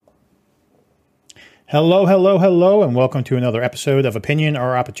Hello, hello, hello, and welcome to another episode of Opinion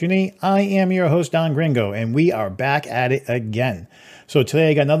or Opportunity. I am your host, Don Gringo, and we are back at it again. So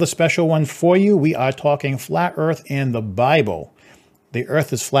today I got another special one for you. We are talking flat earth and the Bible. The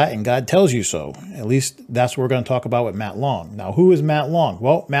earth is flat and God tells you so. At least that's what we're going to talk about with Matt Long. Now, who is Matt Long?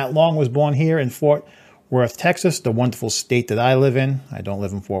 Well, Matt Long was born here in Fort Worth, Texas, the wonderful state that I live in. I don't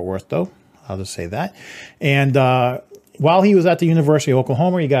live in Fort Worth, though. I'll just say that. And while he was at the University of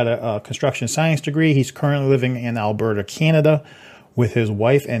Oklahoma, he got a construction science degree. He's currently living in Alberta, Canada, with his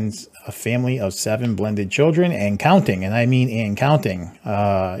wife and a family of 7 blended children and counting. And I mean and counting.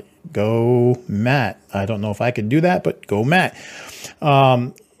 Go Matt. I don't know if I could do that, but go Matt.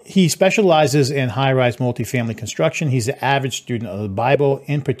 He specializes in high-rise multifamily construction. He's an avid student of the Bible,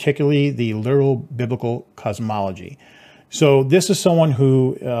 in particularly the literal biblical cosmology. So this is someone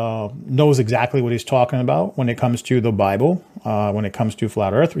who knows exactly what he's talking about when it comes to the Bible, when it comes to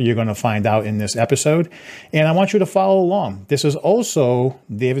flat earth. You're going to find out in this episode. And I want you to follow along. This is also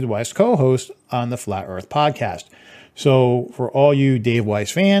David Weiss, co-host on the Flat Earth podcast. So for all you Dave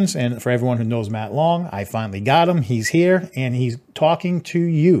Weiss fans and for everyone who knows Matt Long, I finally got him. He's here and he's talking to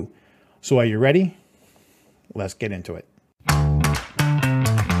you. So are you ready? Let's get into it.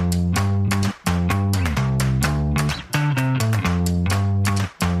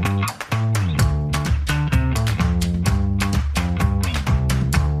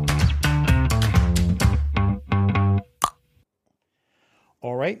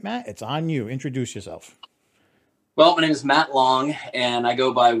 All right, Matt, it's on you. Introduce yourself. Well, my name is Matt Long, and I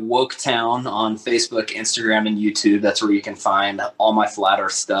go by Woketown on Facebook, Instagram, and YouTube. That's where you can find all my flat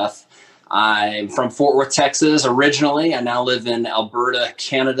earth stuff. I'm from Fort Worth, Texas, originally. I now live in Alberta,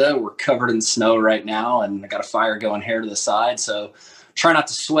 Canada. We're covered in snow right now, and I got a fire going here to the side. So try not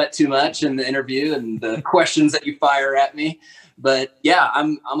to sweat too much in the interview and the questions that you fire at me. But yeah,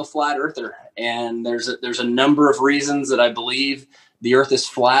 I'm a flat earther, and there's a number of reasons that I believe the earth is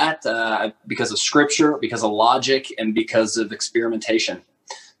flat, because of scripture, because of logic, and because of experimentation.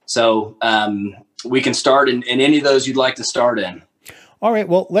 So we can start in any of those you'd like to start in. All right.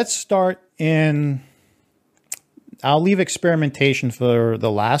 Well, let's start in, I'll leave experimentation for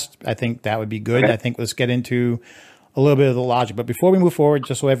the last. I think that would be good. Okay. I think let's get into a little bit of the logic. But before we move forward,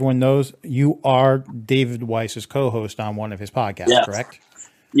 just so everyone knows, you are David Weiss's co-host on one of his podcasts, yes. Correct?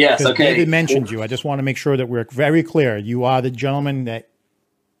 Yes. Okay. David mentioned you. I just want to make sure that we're very clear. You are the gentleman that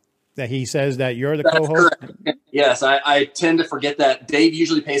he says that you're the co-host. Correct. Yes, I tend to forget that. Dave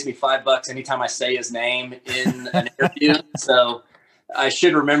usually pays me $5 anytime I say his name in an interview, so I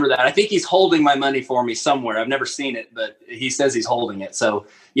should remember that. I think he's holding my money for me somewhere. I've never seen it, but he says he's holding it. So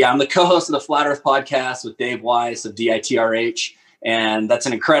yeah, I'm the co-host of the Flat Earth podcast with Dave Weiss of DITRH, and that's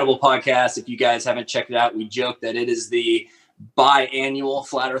an incredible podcast. If you guys haven't checked it out, we joke that it is the biannual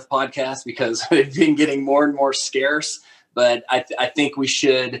Flat Earth podcast because it's been getting more and more scarce. But I think we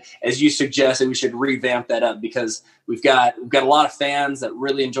should, as you suggested, we should revamp that up because we've got a lot of fans that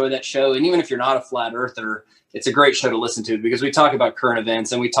really enjoy that show. And even if you're not a flat earther, it's a great show to listen to because we talk about current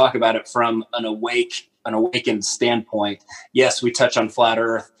events and we talk about it from an awakened standpoint. Yes, we touch on flat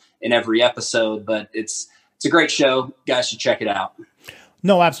earth in every episode, but it's a great show. You guys should check it out.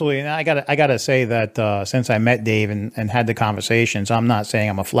 No, absolutely. And I gotta say that since I met Dave and had the conversations, I'm not saying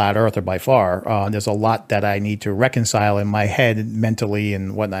I'm a flat earther by far. There's a lot that I need to reconcile in my head mentally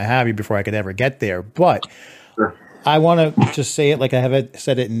and whatnot have you before I could ever get there. But sure. I want to just say it like I have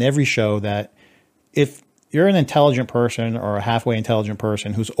said it in every show that if you're an intelligent person or a halfway intelligent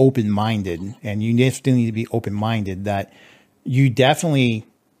person who's open-minded, and you still need to be open-minded, that you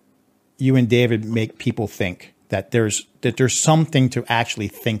and David make people think. That there's something to actually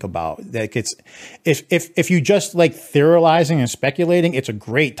think about. That it's if you just like theorizing and speculating, it's a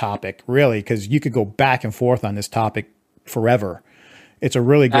great topic, really, because you could go back and forth on this topic forever. It's a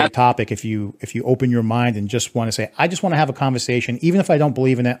really great topic if you open your mind and just want to say, I just want to have a conversation, even if I don't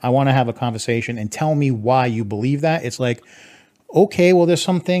believe in it. I want to have a conversation and tell me why you believe that. It's like, okay, well, there's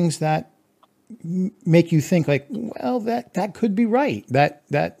some things that make you think like, well, that could be right. That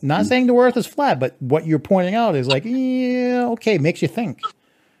not saying the earth is flat, but what you're pointing out is like, yeah, okay, makes you think.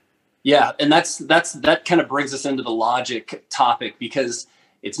 Yeah, and that kind of brings us into the logic topic because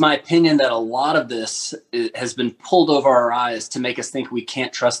it's my opinion that a lot of this has been pulled over our eyes to make us think we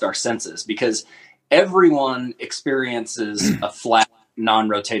can't trust our senses because everyone experiences a flat,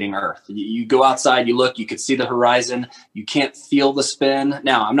 non-rotating earth. You go outside, you look, you could see the horizon, you can't feel the spin.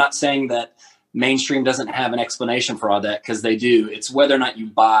 Now, I'm not saying that mainstream doesn't have an explanation for all that because they do. It's whether or not you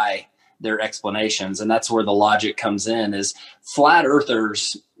buy their explanations. And that's where the logic comes in is flat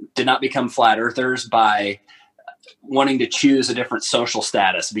earthers did not become flat earthers by wanting to choose a different social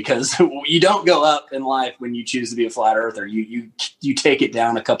status, because you don't go up in life when you choose to be a flat earther. You take it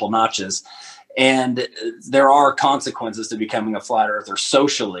down a couple notches, and there are consequences to becoming a flat earther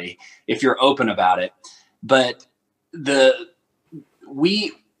socially if you're open about it. But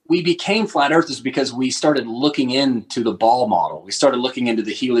we became flat earthers because we started looking into the ball model. We started looking into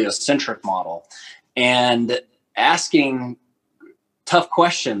the heliocentric model and asking tough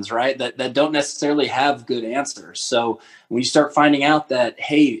questions, right? That don't necessarily have good answers. So when you start finding out that,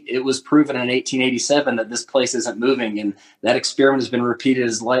 hey, it was proven in 1887 that this place isn't moving, and that experiment has been repeated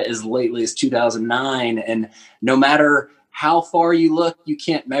as lately as 2009, and no matter how far you look, you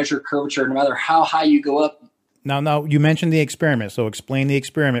can't measure curvature. No matter how high you go up. Now you mentioned the experiment, so explain the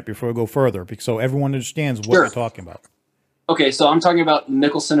experiment before we go further, so everyone understands what you're talking about. Okay, so I'm talking about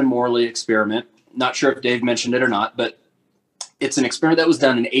Michelson and Morley experiment. Not sure if Dave mentioned it or not, but it's an experiment that was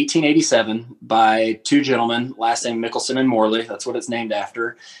done in 1887 by two gentlemen, last name Michelson and Morley. That's what it's named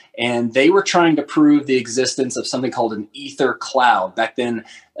after. And they were trying to prove the existence of something called an ether cloud. Back then,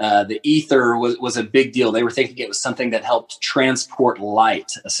 the ether was a big deal. They were thinking it was something that helped transport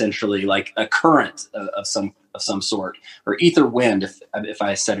light, essentially, like a current of some sort, or ether wind, if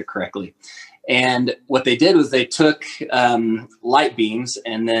I said it correctly. And what they did was they took light beams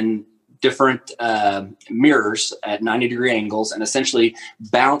and then different mirrors at 90-degree angles, and essentially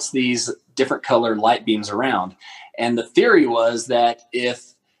bounce these different colored light beams around. And the theory was that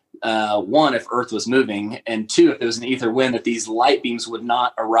if Earth was moving, and two, if there was an ether wind, that these light beams would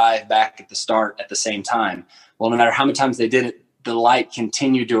not arrive back at the start at the same time. Well, no matter how many times they did it, the light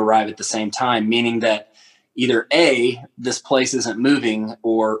continued to arrive at the same time, meaning that either A, this place isn't moving,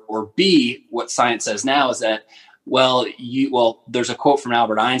 or B, what science says now is that, there's a quote from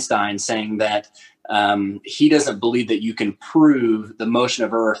Albert Einstein saying that he doesn't believe that you can prove the motion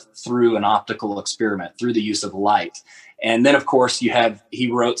of Earth through an optical experiment, through the use of light. And then, of course,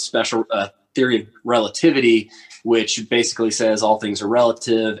 he wrote special theory of relativity, which basically says all things are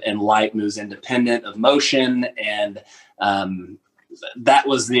relative and light moves independent of motion. And that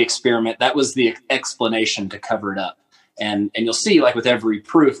was the experiment. That was the explanation to cover it up. And you'll see, like with every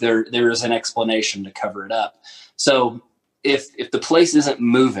proof, there is an explanation to cover it up. So if the place isn't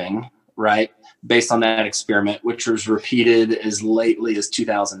moving, right, based on that experiment, which was repeated as lately as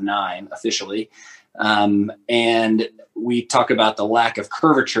 2009 officially, and we talk about the lack of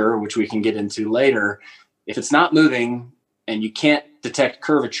curvature, which we can get into later, if it's not moving and you can't detect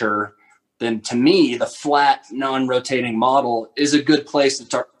curvature, then to me, the flat, non-rotating model is a good place to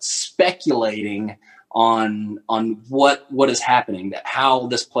start speculating on what is happening, that how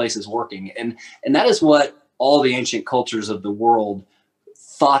this place is working. And that is what all the ancient cultures of the world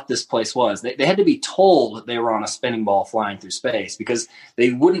thought this place was. They had to be told they were on a spinning ball flying through space, because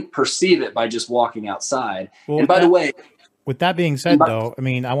they wouldn't perceive it by just walking outside. Well, and by the way, with that being said, though, I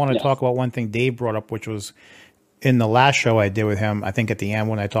mean, I want to talk about one thing Dave brought up, which was in the last show I did with him, I think at the end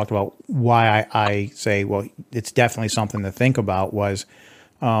when I talked about why I say, well, it's definitely something to think about, was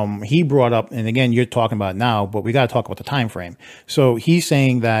he brought up, and again, you're talking about it now, but we got to talk about the time frame. So he's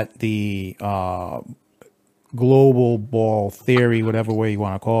saying that the global ball theory, whatever way you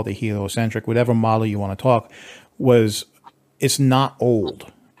want to call it, the heliocentric, whatever model you want to talk, it's not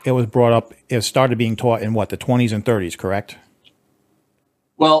old. It was brought up, it started being taught in the 20s and 30s, correct?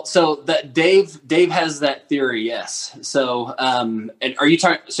 Well, so that Dave has that theory, yes. So, and are you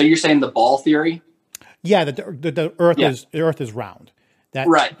talking? So you're saying the ball theory? Yeah, the Earth is round.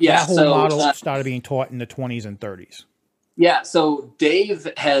 Right. Yeah. That whole model started being taught in the 20s and 30s. Yeah. So Dave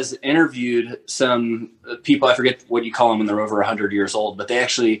has interviewed some people. I forget what you call them when they're over 100 years old, but they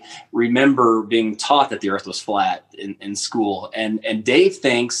actually remember being taught that the Earth was flat in school. And Dave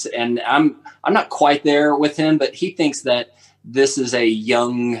thinks, and I'm not quite there with him, but he thinks that this is a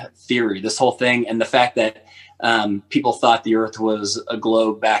young theory, this whole thing, and the fact that people thought the Earth was a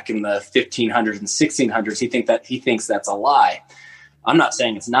globe back in the 1500s and 1600s. He thinks that's a lie. I'm not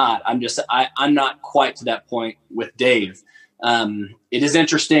saying it's not. I'm not quite to that point with Dave. It is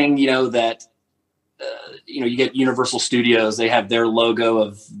interesting, that you get Universal Studios. They have their logo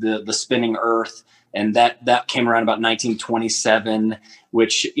of the spinning Earth, and that came around about 1927,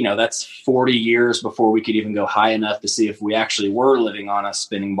 which that's 40 years before we could even go high enough to see if we actually were living on a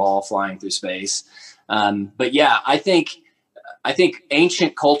spinning ball flying through space. But yeah, I think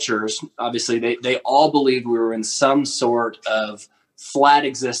ancient cultures, obviously, they all believed we were in some sort of flat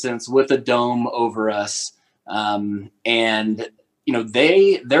existence with a dome over us. And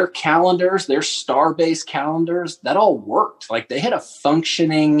their calendars, their star-based calendars, that all worked. Like they had a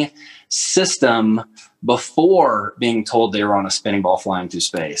functioning system before being told they were on a spinning ball flying through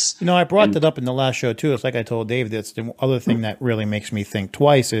space. I brought that up in the last show too. It's like I told Dave, that's the other thing that really makes me think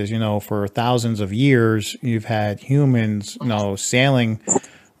twice is, for thousands of years, you've had humans, sailing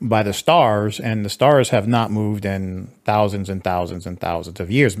by the stars, and the stars have not moved in thousands and thousands and thousands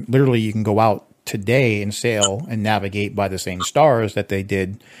of years. Literally, you can go out today and sail and navigate by the same stars that they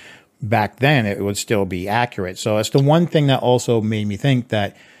did back then. It would still be accurate. So it's the one thing that also made me think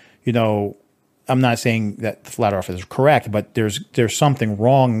that, I'm not saying that the flat earth is correct, but there's something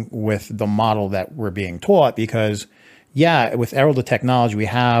wrong with the model that we're being taught because, with all the technology we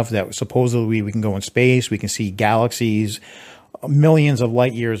have that supposedly we can go in space, we can see galaxies millions of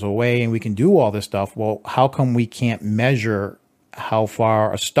light years away, and we can do all this stuff. Well, how come we can't measure how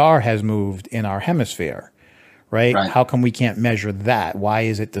far a star has moved in our hemisphere, right? How come we can't measure that? Why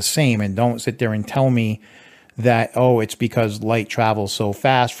is it the same? And don't sit there and tell me that, it's because light travels so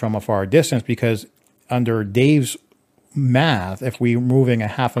fast from a far distance, because under Dave's math, if we're moving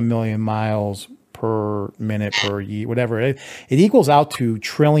 500,000 miles per minute per year, whatever it equals out to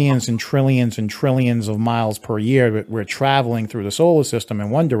trillions and trillions and trillions of miles per year. We're traveling through the solar system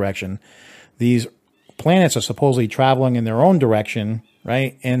in one direction. These planets are supposedly traveling in their own direction,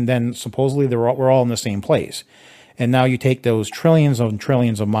 right? And then supposedly we're all in the same place. And now you take those trillions and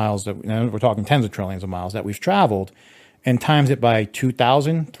trillions of miles that we're talking tens of trillions of miles that we've traveled, and times it by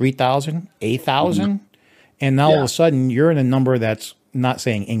 2,000, 3,000, 8,000, and now all of a sudden you're in a number that's not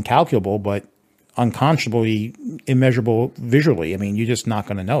saying incalculable, but unconscionably immeasurable visually. I mean, you're just not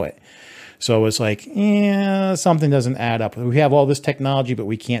going to know it. So it's like, something doesn't add up. We have all this technology, but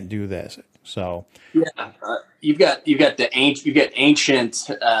we can't do this. So you've got ancient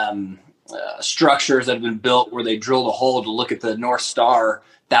structures that have been built where they drilled a hole to look at the North Star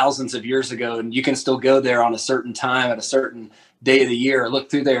thousands of years ago, and you can still go there on a certain time at a certain day of the year, look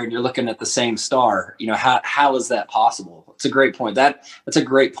through there, and you're looking at the same star. How is that possible? It's a great point. That's a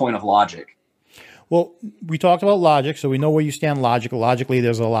great point of logic. Well, we talked about logic, so we know where you stand logically.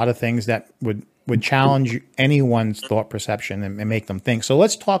 There's a lot of things that would challenge anyone's thought perception and make them think. So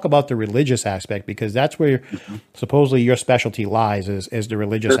let's talk about the religious aspect, because that's where supposedly your specialty lies, is the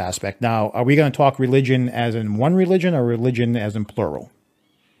religious aspect. Now, are we going to talk religion as in one religion or religion as in plural?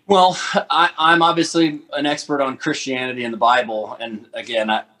 Well, I'm obviously an expert on Christianity and the Bible. And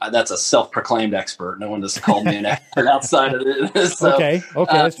again, that's a self-proclaimed expert. No one has called me an expert outside of this. So, okay,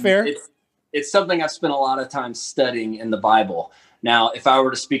 that's fair. It's something I've spent a lot of time studying in the Bible. Now, if I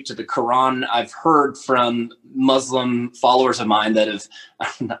were to speak to the Quran, I've heard from Muslim followers of mine that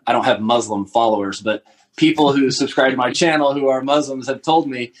I don't have Muslim followers, but people who subscribe to my channel who are Muslims have told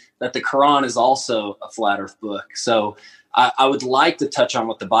me that the Quran is also a flat earth book. So I would like to touch on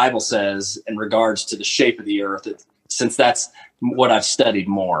what the Bible says in regards to the shape of the earth, since that's what I've studied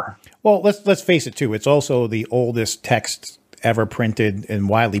more. Well, let's face it too. It's also the oldest text ever printed and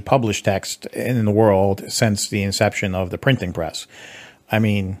widely published text in the world since the inception of the printing press. I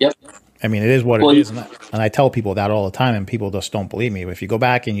mean, it is what it is. And I tell people that all the time, and people just don't believe me. But if you go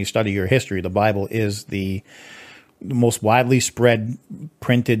back and you study your history, the Bible is the most widely spread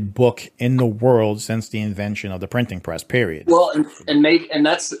printed book in the world since the invention of the printing press, period. Well, and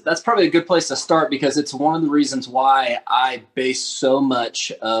that's probably a good place to start, because it's one of the reasons why I base so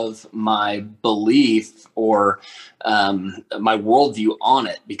much of my belief or my worldview on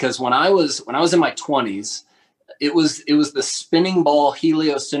it. Because when I was in my 20s, it was the spinning ball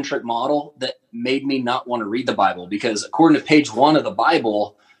heliocentric model that made me not want to read the Bible, because according to page 1 of the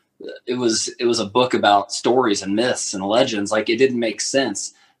Bible, it was a book about stories and myths and legends. Like, it didn't make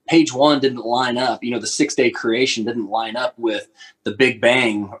sense. Page 1 didn't line up. The 6-day creation didn't line up with the Big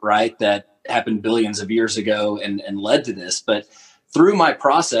Bang, right? That happened billions of years ago and led to this. But through my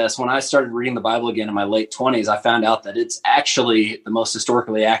process, when I started reading the Bible again in my late 20s, I found out that it's actually the most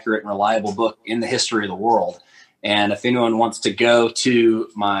historically accurate and reliable book in the history of the world. And if anyone wants to go to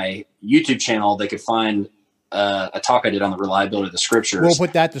my YouTube channel, they could find a talk I did on the reliability of the scriptures. We'll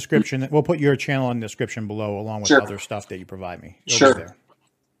put that description. We'll put your channel in the description below, along with other stuff that you provide me. It'll be there.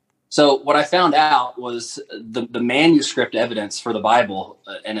 So what I found out was the manuscript evidence for the Bible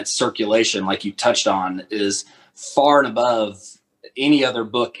and its circulation, like you touched on, is far and above any other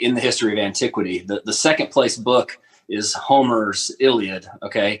book in the history of antiquity. The second place book is Homer's Iliad.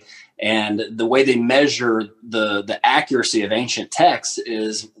 Okay. And the way they measure the accuracy of ancient texts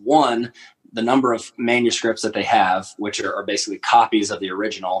is, one, the number of manuscripts that they have, which are basically copies of the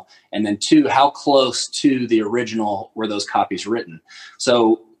original. And then 2, how close to the original were those copies written?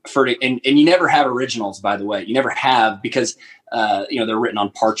 So and you never have originals, by the way. You never have, because they're written on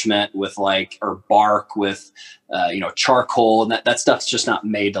parchment with or bark with, charcoal, and that stuff's just not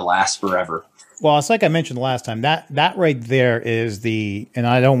made to last forever. Well, it's like I mentioned last time, that right there is and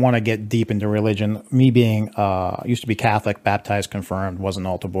I don't want to get deep into religion. Me being, used to be Catholic, baptized, confirmed, wasn't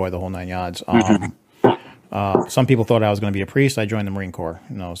altar boy, the whole nine yards. Some people thought I was going to be a priest. I joined the Marine Corps.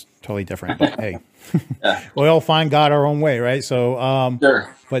 It's totally different. But hey, we all find God our own way, right? So,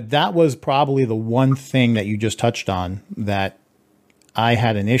 sure. But that was probably the one thing that you just touched on that I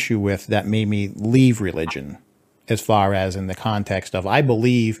had an issue with that made me leave religion. As far as in the context of,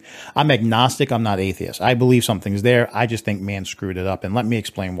 I'm agnostic, I'm not atheist. I believe something's there. I just think man screwed it up. And let me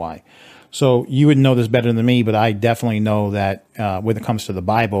explain why. So you would know this better than me, but I definitely know that when it comes to the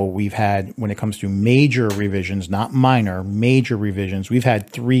Bible, when it comes to major revisions, not minor, major revisions, we've had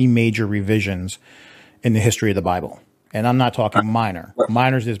 3 major revisions in the history of the Bible. And I'm not talking minor.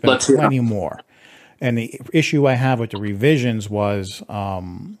 Minors, there's been plenty more. And the issue I have with the revisions was,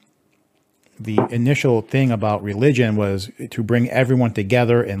 the initial thing about religion was to bring everyone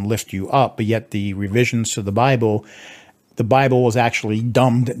together and lift you up, but yet the revisions to the Bible was actually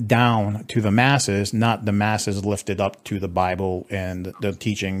dumbed down to the masses, not the masses lifted up to the Bible and the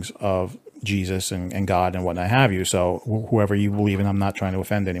teachings of Jesus and God and what have you. So whoever you believe in, I'm not trying to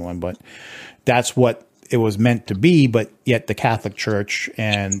offend anyone, but that's what it was meant to be. But yet the Catholic Church,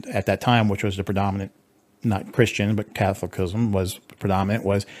 and at that time, which was the predominant, not Christian, but Catholicism was predominant,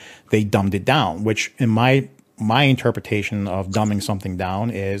 was they dumbed it down, which in my interpretation of dumbing something down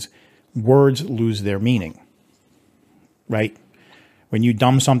is words lose their meaning, right? When you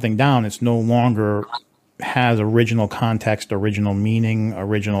dumb something down, it's no longer has original context, original meaning,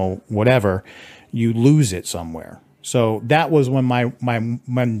 original whatever. You lose it somewhere. So that was when my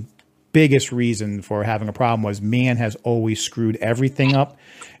biggest reason for having a problem was man has always screwed everything up.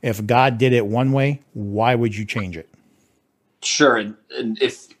 If God did it one way, why would you change it? Sure. And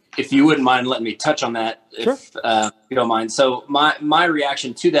if you wouldn't mind letting me touch on that, sure. If you don't mind. So my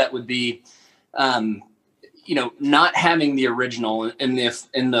reaction to that would be, not having the original in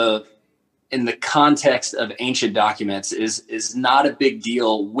the context of ancient documents is not a big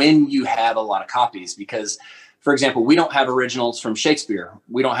deal when you have a lot of copies, because, for example, we don't have originals from Shakespeare.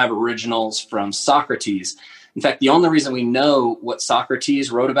 We don't have originals from Socrates. In fact, the only reason we know what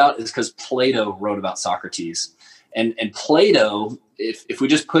Socrates wrote about is because Plato wrote about Socrates. And Plato, if we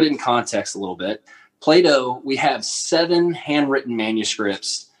just put it in context a little bit, Plato, we have 7 handwritten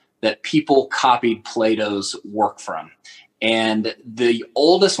manuscripts that people copied Plato's work from. And the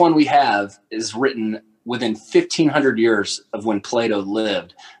oldest one we have is written within 1,500 years of when Plato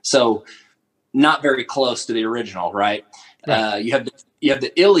lived. So not very close to the original, right? You have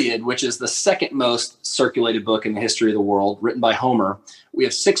the Iliad, which is the second most circulated book in the history of the world, written by Homer. We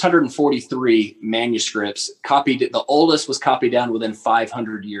have 643 manuscripts copied. The oldest was copied down within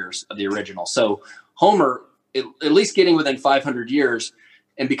 500 years of the original. So Homer, at least getting within 500 years.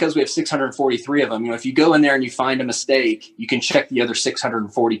 And because we have 643 of them, if you go in there and you find a mistake, you can check the other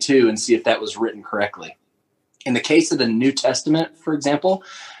 642 and see if that was written correctly. In the case of the New Testament, for example,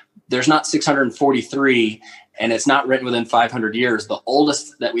 there's not 643, and it's not written within 500 years. The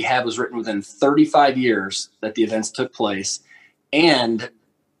oldest that we have was written within 35 years that the events took place. And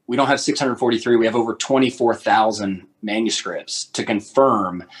we don't have 643. We have over 24,000 manuscripts to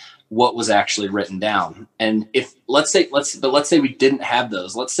confirm what was actually written down. And let's say we didn't have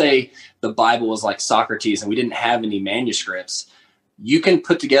those. Let's say the Bible was like Socrates and we didn't have any manuscripts. You can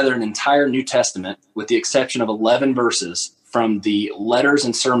put together an entire New Testament with the exception of 11 verses from the letters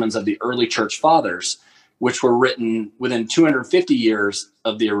and sermons of the early church fathers, which were written within 250 years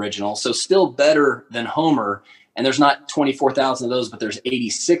of the original. So still better than Homer. And there's not 24,000 of those, but there's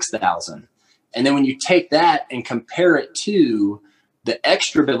 86,000. And then when you take that and compare it to the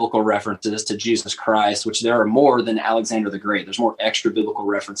extra biblical references to Jesus Christ, which there are more than Alexander the Great. There's more extra biblical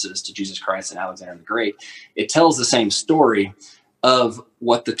references to Jesus Christ than Alexander the Great. It tells the same story of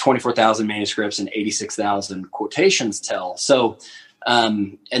what the 24,000 manuscripts and 86,000 quotations tell. So,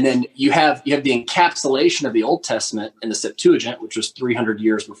 and then you have the encapsulation of the Old Testament in the Septuagint, which was 300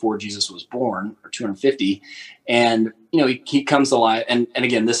 years before Jesus was born, or 250. And, he comes alive. And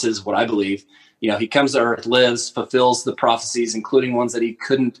again, this is what I believe. He comes to earth, lives, fulfills the prophecies, including ones that he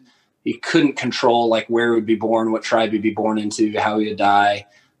couldn't control, like where he would be born, what tribe he'd be born into, how he would die,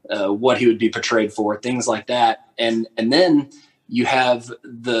 what he would be portrayed for, things like that. And then you have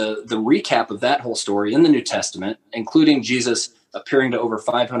the recap of that whole story in the New Testament, including Jesus appearing to over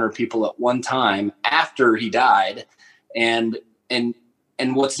 500 people at one time after he died.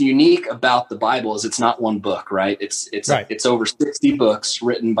 And what's unique about the Bible is it's not one book, right? It's over 60 books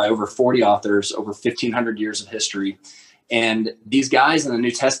written by over 40 authors, over 1,500 years of history. And these guys in the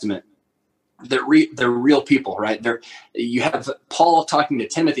New Testament, they're real people, right? You have Paul talking to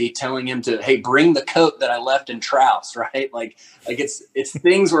Timothy, telling him to, hey, bring the coat that I left in Trouse, right? Like it's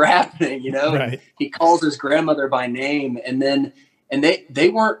things were happening, you know. Right. He calls his grandmother by name, and they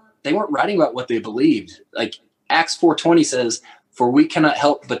weren't writing about what they believed. Like Acts 4:20 says, "For we cannot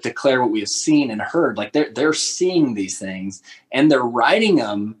help but declare what we have seen and heard." Like they're seeing these things, and they're writing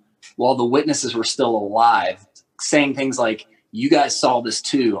them while the witnesses were still alive, saying things like, you guys saw this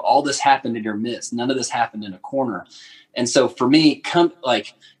too. All this happened in your midst. None of this happened in a corner. And so for me,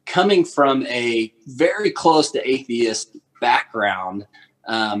 coming from a very close to atheist background,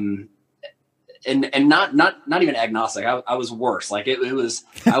 and not even agnostic, I was worse. Like it was.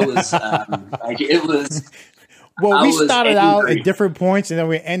 Well, we started out at different points, and then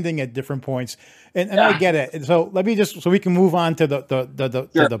we're ending at different points, and I get it. So let me so we can move on to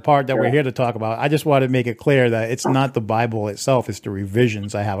the part that we're here to talk about. I just want to make it clear that it's not the Bible itself; it's the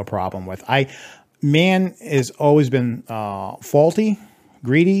revisions I have a problem with. Man has always been faulty,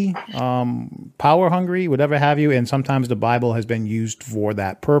 greedy, power hungry, whatever have you, and sometimes the Bible has been used for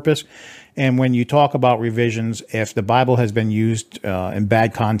that purpose. And when you talk about revisions, if the Bible has been used in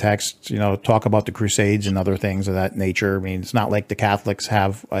bad contexts, talk about the Crusades and other things of that nature. I mean, it's not like the Catholics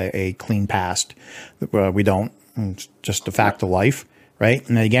have a clean past. We don't. It's just a fact of life, right?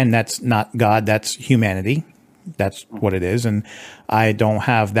 And again, that's not God. That's humanity. That's what it is. And I don't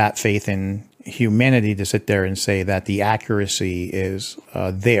have that faith in humanity to sit there and say that the accuracy is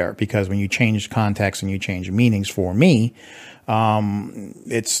there, because when you change context and you change meanings, for me,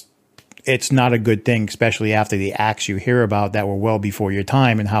 it's not a good thing, especially after the acts you hear about that were well before your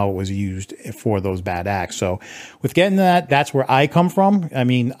time and how it was used for those bad acts. So with getting that, that's where I come from. I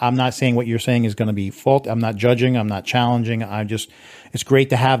mean, I'm not saying what you're saying is going to be fault. I'm not judging. I'm not challenging. It's great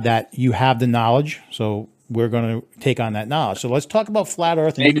to have that. You have the knowledge. So we're going to take on that knowledge. So let's talk about flat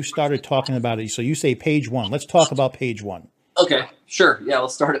earth. And you started talking about it. So you say page 1. Let's talk about page 1. Okay, sure. Yeah,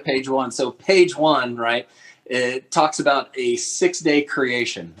 let's start at page 1. So page 1, right? It talks about a 6-day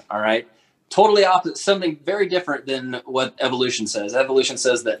creation. All right. Totally opposite, something very different than what evolution says. Evolution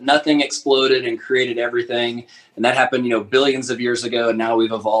says that nothing exploded and created everything. And that happened, billions of years ago. And now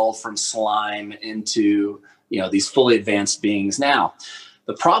we've evolved from slime into, these fully advanced beings now.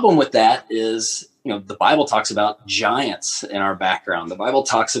 The problem with that is, the Bible talks about giants in our background. The Bible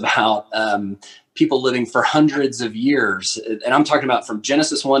talks about people living for hundreds of years. And I'm talking about from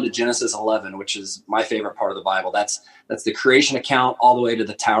Genesis 1 to Genesis 11, which is my favorite part of the Bible. That's the creation account all the way to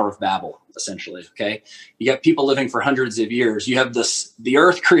the Tower of Babel, essentially. Okay. You got people living for hundreds of years. You have the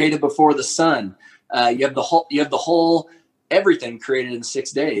earth created before the sun. You have the whole everything created in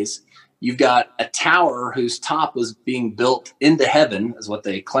 6 days. You've got a tower whose top was being built into heaven, is what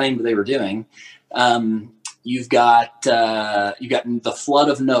they claimed they were doing. You've got the flood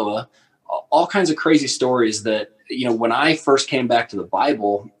of Noah, all kinds of crazy stories that, when I first came back to the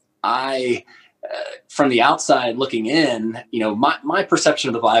Bible, from the outside looking in, my perception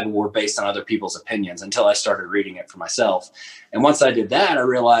of the Bible were based on other people's opinions until I started reading it for myself. And once I did that, I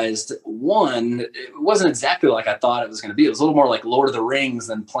realized, one, it wasn't exactly like I thought it was going to be. It was a little more like Lord of the Rings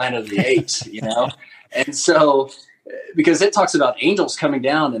than Planet of the Apes, And so, because it talks about angels coming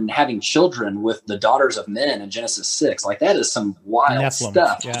down and having children with the daughters of men in Genesis 6, like that is some wild Nephilim,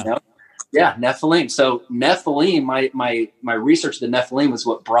 stuff, yeah. Yeah, Nephilim. So Nephilim, my research of the Nephilim was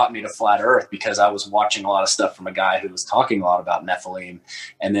what brought me to Flat Earth, because I was watching a lot of stuff from a guy who was talking a lot about Nephilim,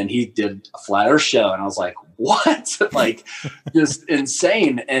 and then he did a Flat Earth show, and I was like, what? Like, just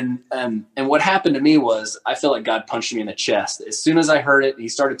insane. And what happened to me was, I feel like God punched me in the chest. As soon as I heard it, he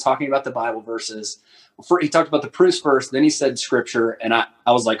started talking about the Bible verses. He talked about the proofs first, then he said scripture, and I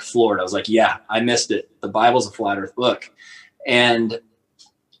was like floored. I was like, yeah, I missed it. The Bible's a flat earth book. And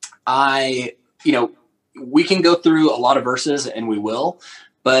we can go through a lot of verses, and we will,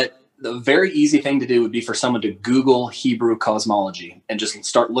 but the very easy thing to do would be for someone to Google Hebrew cosmology and just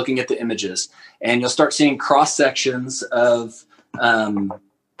start looking at the images, and you'll start seeing cross sections of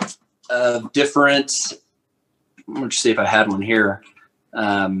different. Let me just see if I had one here.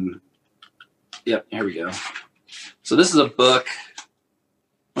 Yep, here we go. So this is a book.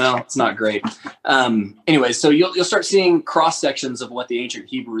 Well, it's not great. Anyway, so you'll start seeing cross sections of what the ancient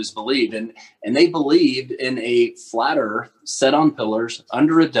Hebrews believed, and they believed in a flat earth set on pillars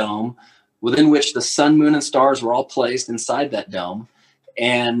under a dome, within which the sun, moon, and stars were all placed inside that dome,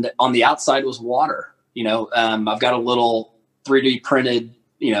 and on the outside was water. I've got a little 3D printed,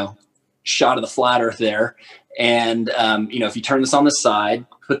 shot of the flat earth there, and if you turn this on the side,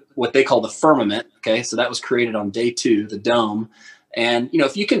 put what they call the firmament. Okay, so that was created on day 2, the dome. And,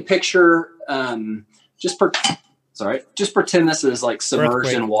 if you can picture, so sorry, just pretend this is like submerged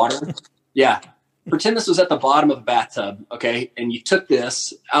Earthquake. in water. Yeah. Pretend this was at the bottom of a bathtub. Okay. And you took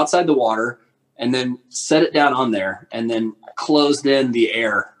this outside the water and then set it down on there and then closed in the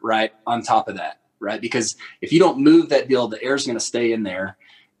air right on top of that. Right. Because if you don't move that deal, the air is going to stay in there.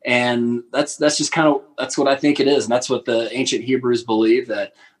 And that's just kind of, that's what I think it is. And that's what the ancient Hebrews believe,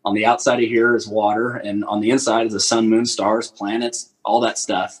 that on the outside of here is water and on the inside is the sun, moon, stars, planets, all that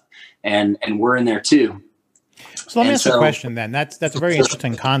stuff. And we're in there too. So let me ask a question then. That's a very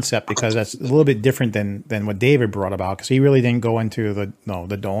interesting concept, because that's a little bit different than what David brought about, because he really didn't go into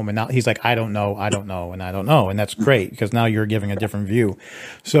the dome, and now he's like, I don't know, and I don't know. And that's great, because now you're giving a different view.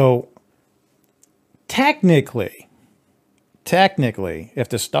 So technically, if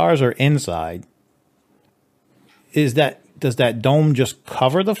the stars are inside, does that dome just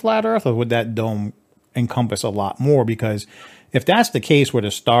cover the flat Earth, or would that dome encompass a lot more? Because if that's the case, where the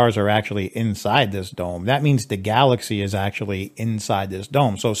stars are actually inside this dome, that means the galaxy is actually inside this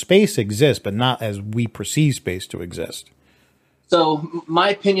dome. So space exists, but not as we perceive space to exist. So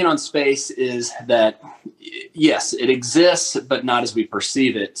my opinion on space is that, yes, it exists, but not as we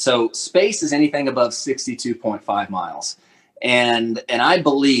perceive it. So space is anything above 62.5 miles. And I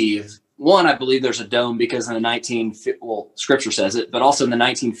believe there's a dome, because in the Scripture says it, but also in the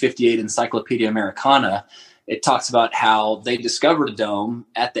 1958 Encyclopedia Americana, it talks about how they discovered a dome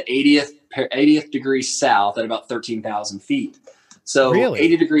at the 80th degree south at about 13,000 feet. So really?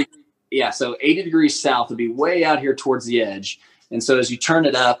 80 degrees south would be way out here towards the edge. And so as you turn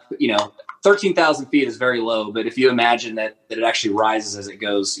it up, 13,000 feet is very low, but if you imagine that it actually rises as it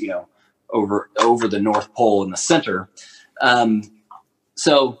goes, over the North Pole in the center. And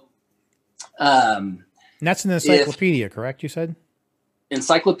that's an encyclopedia, correct? You said?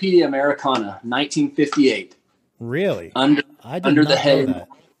 Encyclopedia Americana, 1958. Really? Under the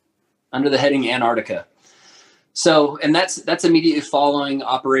heading Antarctica. So, and that's immediately following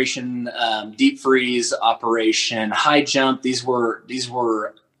Operation Deep Freeze, Operation High Jump. These were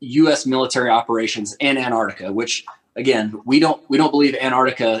U.S. military operations in Antarctica, which, again, we don't believe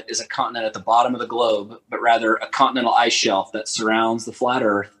Antarctica is a continent at the bottom of the globe, but rather a continental ice shelf that surrounds the flat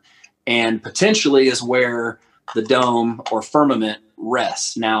Earth, and potentially is where the dome or firmament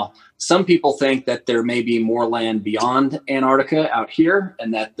rests. Now, some people think that there may be more land beyond Antarctica out here,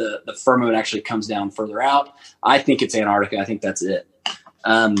 and that the firmament actually comes down further out. I think it's Antarctica. I think that's it.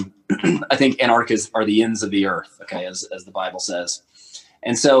 I think Antarctica are the ends of the earth, okay, as the Bible says.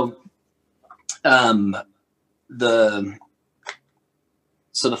 And so the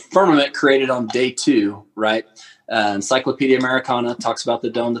firmament created on day 2, right? Encyclopedia Americana talks about the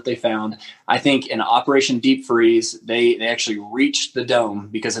dome that they found. I think in Operation Deep Freeze, they actually reached the dome,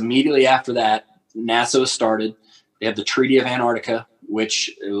 because immediately after that, NASA was started. They have the Treaty of Antarctica,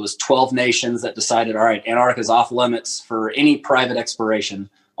 which it was 12 nations that decided, all right, Antarctica is off limits for any private exploration,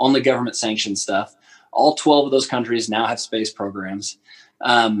 only government sanctioned stuff. All 12 of those countries now have space programs.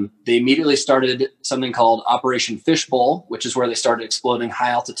 They immediately started something called Operation Fishbowl, which is where they started exploding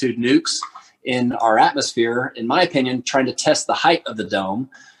high altitude nukes in our atmosphere, in my opinion, trying to test the height of the dome,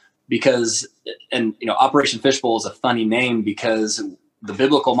 because, Operation Fishbowl is a funny name, because the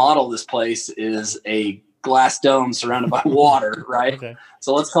biblical model of this place is a glass dome surrounded by water, right? Okay.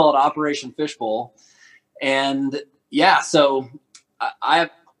 So let's call it Operation Fishbowl. And yeah, so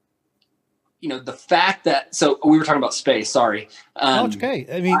the fact that, so we were talking about space, sorry. No, it's okay.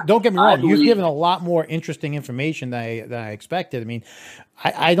 I mean, don't get me wrong. You've given a lot more interesting information than I expected. I mean,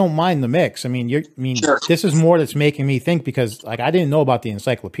 I don't mind the mix. I mean, sure. This is more that's making me think, because I didn't know about the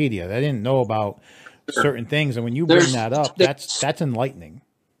encyclopedia. I didn't know about certain things. And when you bring that up, that's enlightening.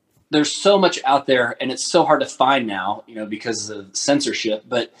 There's so much out there, and it's so hard to find now, because of censorship,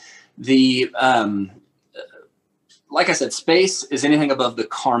 but like I said, space is anything above the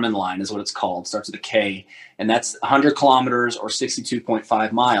Kármán line, is what it's called. It starts with a K, and that's 100 kilometers or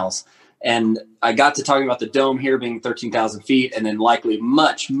 62.5 miles. And I got to talking about the dome here being 13,000 feet, and then likely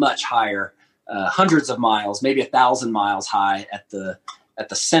much, much higher, hundreds of miles, maybe 1,000 miles high at the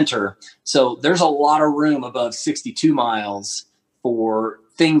center. So there's a lot of room above 62 miles for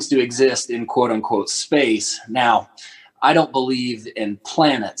things to exist in quote unquote space. Now, I don't believe in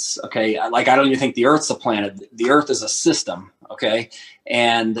planets, okay? I don't even think the Earth's a planet. The Earth is a system, okay?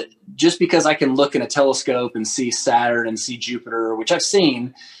 And just because I can look in a telescope and see Saturn and see Jupiter, which I've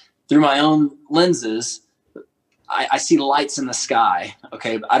seen through my own lenses, I see lights in the sky,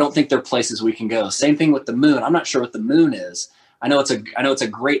 okay? But I don't think they're places we can go. Same thing with the moon. I'm not sure what the moon is. I know it's a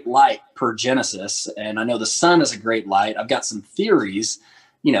great light per Genesis, and I know the sun is a great light. I've got some theories,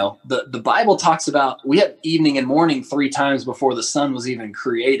 the Bible talks about, we have evening and morning 3 times before the sun was even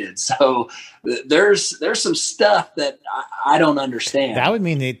created. So there's some stuff that I don't understand. That would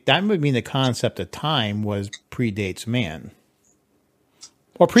mean the concept of time predates man,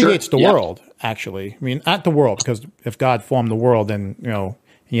 or predates the world. Actually, I mean, not the world, because if God formed the world, then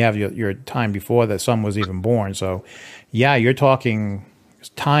you have your time before the sun was even born. So, yeah, you're talking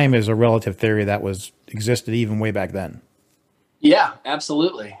time is a relative theory that existed even way back then. Yeah,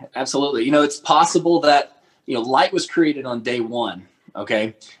 absolutely. Absolutely. It's possible that, light was created on day 1.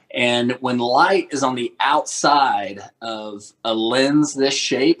 Okay. And when light is on the outside of a lens this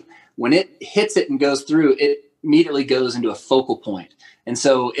shape, when it hits it and goes through, it immediately goes into a focal point. And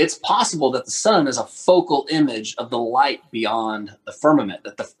so it's possible that the sun is a focal image of the light beyond the firmament,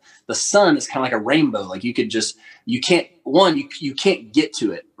 that the sun is kind of like a rainbow. Like you can't get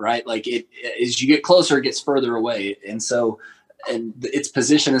to it, right? Like as you get closer, it gets further away. And its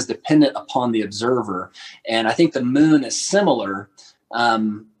position is dependent upon the observer. And I think the moon is similar,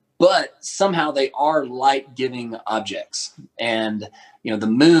 but somehow they are light-giving objects. And, the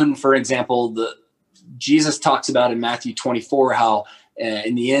moon, for example, Jesus talks about in Matthew 24, how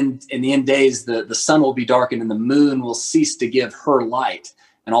in the end days, the sun will be darkened and the moon will cease to give her light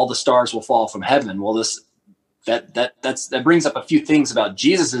and all the stars will fall from heaven. Well, that brings up a few things about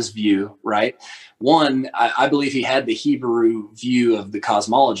Jesus's view, right? One, I believe he had the Hebrew view of the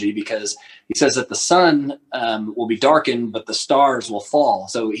cosmology, because he says that the sun will be darkened, but the stars will fall.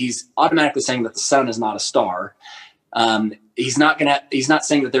 So he's automatically saying that the sun is not a star. He's not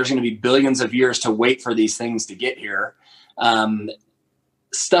saying that there's going to be billions of years to wait for these things to get here.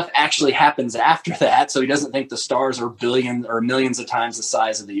 Stuff actually happens after that. So he doesn't think the stars are billion or millions of times the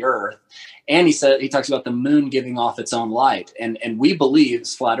size of the earth. And he talks about the moon giving off its own light. And we believe,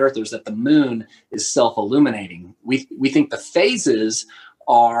 as flat earthers, that the moon is self-illuminating. We think the phases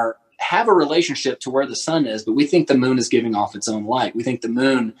have a relationship to where the sun is, but we think the moon is giving off its own light. We think the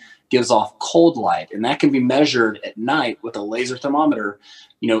moon gives off cold light, and that can be measured at night with a laser thermometer.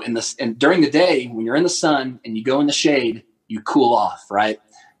 And during the day, when you're in the sun and you go in the shade, you cool off, right?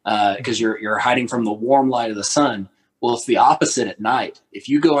 Because you're hiding from the warm light of the sun. Well, it's the opposite at night. If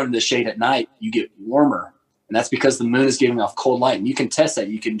you go into the shade at night, you get warmer. And that's because the moon is giving off cold light. And you can test that.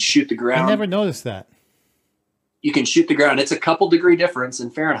 You can shoot the ground. I never noticed that. You can shoot the ground. It's a couple degree difference in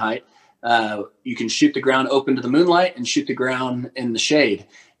Fahrenheit. You can shoot the ground open to the moonlight and shoot the ground in the shade.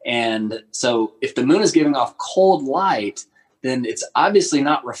 And so if the moon is giving off cold light, then it's obviously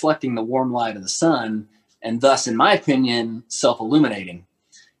not reflecting the warm light of the sun, and thus, in my opinion, self-illuminating.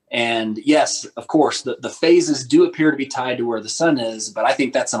 And yes, of course, the phases do appear to be tied to where the sun is, but I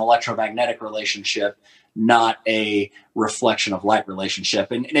think that's an electromagnetic relationship, not a reflection of light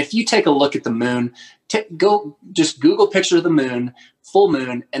relationship. And if you take a look at the moon, just Google picture of the moon, full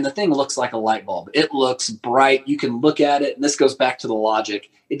moon, and the thing looks like a light bulb. It looks bright. You can look at it, and this goes back to the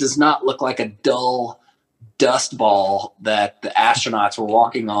logic. It does not look like a dull dust ball that the astronauts were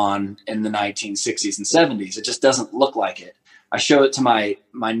walking on in the 1960s and 70s. It just doesn't look like it. I show it to my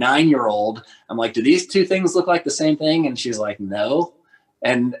 9-year-old. I'm like, do these two things look like the same thing? And she's like, no.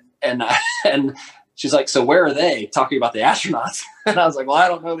 And she's like, so where are they? Talking about the astronauts. And I was like, well, I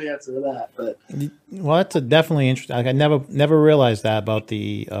don't know the answer to that. But that's definitely interesting. Like, I never realized that about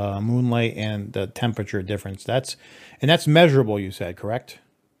the moonlight and the temperature difference. That's measurable, you said, correct?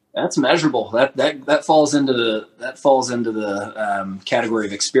 That's measurable. That falls into the category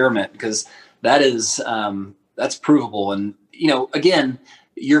of experiment, because that's provable. And again,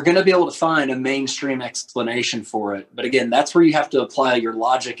 you're going to be able to find a mainstream explanation for it. But again, that's where you have to apply your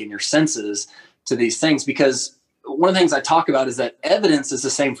logic and your senses to these things, because one of the things I talk about is that evidence is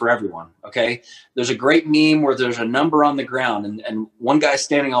the same for everyone. Okay. There's a great meme where there's a number on the ground, and one guy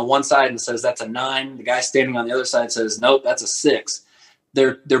standing on one side and says, that's a 9. The guy standing on the other side says, nope, that's a 6.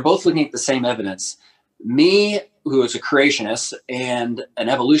 They're both looking at the same evidence. Me, who is a creationist, and an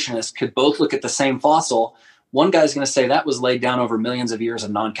evolutionist could both look at the same fossil. One guy's going to say that was laid down over millions of years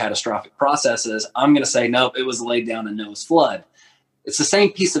of non-catastrophic processes. I'm going to say, nope, it was laid down in Noah's flood. It's the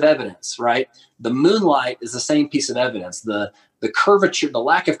same piece of evidence, right? The moonlight is the same piece of evidence. The curvature, the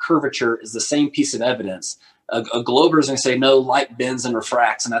lack of curvature is the same piece of evidence. A glober is going to say, no, light bends and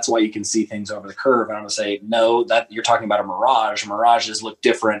refracts, and that's why you can see things over the curve. And I'm going to say, no, that you're talking about a mirage. Mirages look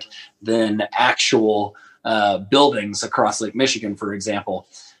different than actual buildings across Lake Michigan, for example.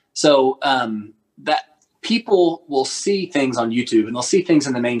 So that people will see things on YouTube, and they'll see things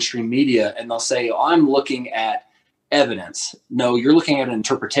in the mainstream media, and they'll say, oh, I'm looking at evidence. No, you're looking at an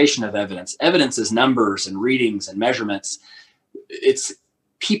interpretation of evidence. Evidence is numbers and readings and measurements. It's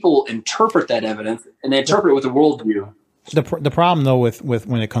people interpret that evidence, and they interpret it with a worldview. The problem though with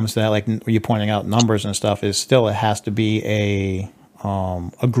when it comes to that, like you're pointing out numbers and stuff, is still it has to be a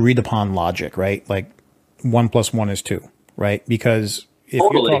agreed upon logic, right? Like 1 + 1 is 2, right? Because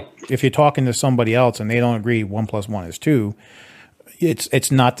if you're talking to somebody else and they don't agree 1 + 1 is 2,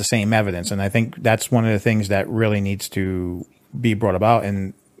 it's not the same evidence. And I think that's one of the things that really needs to be brought about.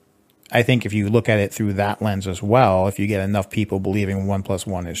 And I think if you look at it through that lens as well, if you get enough people believing 1 +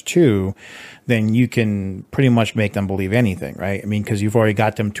 1 is 2, then you can pretty much make them believe anything, right? I mean, because you've already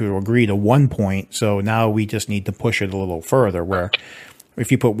got them to agree to 1 point, so now we just need to push it a little further. Where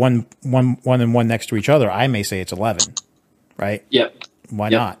if you put one and one next to each other, I may say it's 11, right? Yep. Why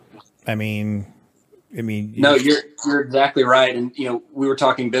not? I mean. No, you're exactly right. And we were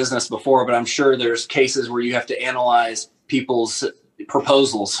talking business before, but I'm sure there's cases where you have to analyze people's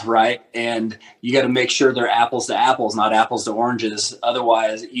proposals, right? And you got to make sure they're apples to apples, not apples to oranges.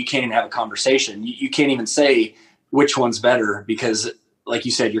 Otherwise, you can't even have a conversation. You can't even say which one's better because, like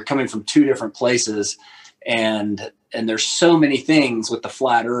you said, you're coming from two different places, and there's so many things with the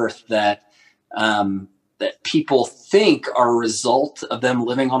flat Earth that that people think are a result of them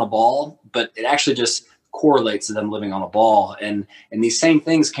living on a ball, but it actually just correlates to them living on a ball. And these same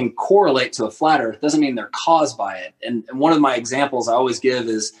things can correlate to a flat Earth. Doesn't mean they're caused by it. And one of my examples I always give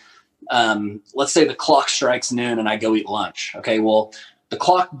is, let's say the clock strikes noon and I go eat lunch. Okay. Well, the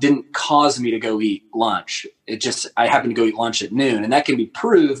clock didn't cause me to go eat lunch. I happened to go eat lunch at noon. And that can be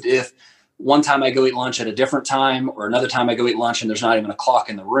proved if one time I go eat lunch at a different time, or another time I go eat lunch and there's not even a clock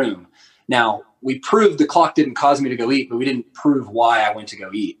in the room. Now, we proved the clock didn't cause me to go eat, but we didn't prove why I went to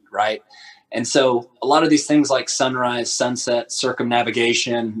go eat, right? And so a lot of these things like sunrise, sunset,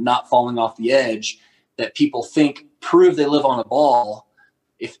 circumnavigation, not falling off the edge that people think prove they live on a ball,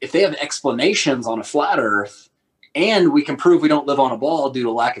 if they have explanations on a flat Earth and we can prove we don't live on a ball due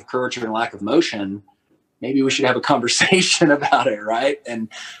to lack of curvature and lack of motion, maybe we should have a conversation about it, right? And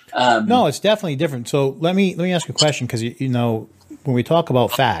no, it's definitely different. So let me ask you a question, because when we talk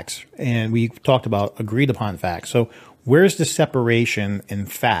about facts, and we talked about agreed upon facts, so where's the separation in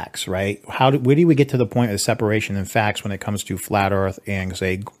facts, right? Where do we get to the point of separation in facts when it comes to flat Earth and,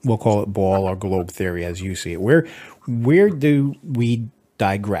 say, we'll call it ball or globe theory as you see it? Where do we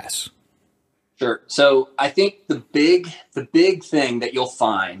digress? Sure. So I think the big thing that you'll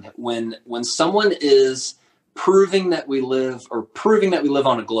find when someone is proving that we live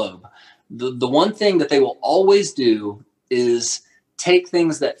on a globe, the one thing that they will always do is take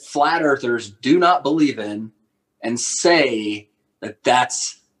things that flat earthers do not believe in and say that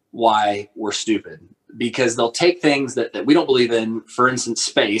that's why we're stupid, because they'll take things that we don't believe in. For instance,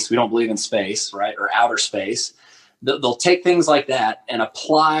 space. We don't believe in space, right? Or outer space. They'll take things like that and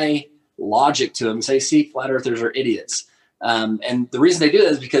apply logic to them and say, see, flat earthers are idiots. And the reason they do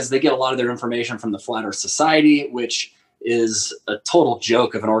that is because they get a lot of their information from the Flat Earth Society, which is a total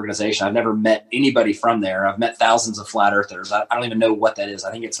joke of an organization. I've never met anybody from there. I've met thousands of flat earthers. I don't even know what that is. I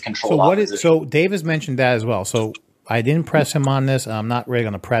think it's a controlled opposition. So Dave has mentioned that as well. So I didn't press him on this. I'm not really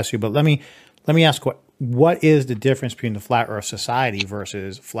going to press you, but let me ask what is the difference between the Flat Earth Society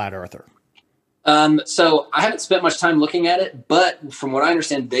versus flat earther? So I haven't spent much time looking at it, but from what I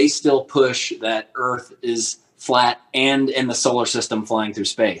understand, they still push that Earth is flat and in the solar system flying through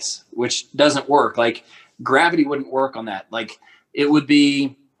space, which doesn't work. Like, gravity wouldn't work on that. Like, it would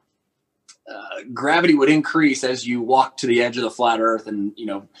be, gravity would increase as you walk to the edge of the flat Earth, and,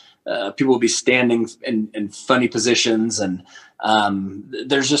 people will be standing in funny positions. And,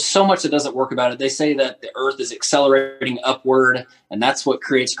 there's just so much that doesn't work about it. They say that the Earth is accelerating upward, and that's what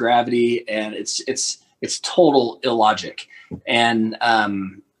creates gravity. And it's total illogic. And,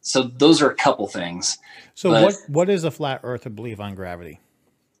 so those are a couple things. So what does a flat earther believe on gravity?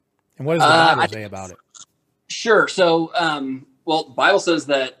 And what does the Bible say about it? Sure. So, the Bible says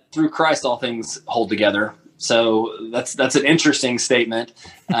that through Christ, all things hold together. So that's an interesting statement.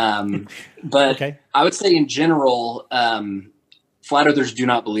 But okay. I would say in general, flat earthers do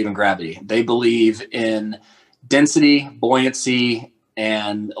not believe in gravity. They believe in density, buoyancy,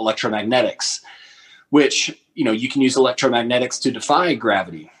 and electromagnetics, which, you can use electromagnetics to defy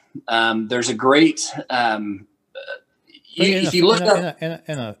gravity. There's a great, if you look up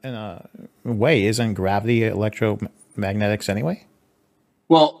in a way, isn't gravity electromagnetics anyway?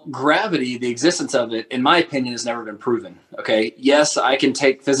 Well, gravity, the existence of it, in my opinion, has never been proven. Okay. Yes, I can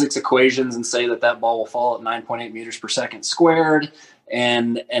take physics equations and say that ball will fall at 9.8 meters per second squared.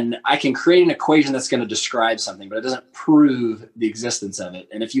 And I can create an equation that's going to describe something, but it doesn't prove the existence of it.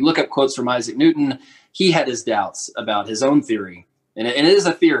 And if you look up quotes from Isaac Newton, he had his doubts about his own theory. And it is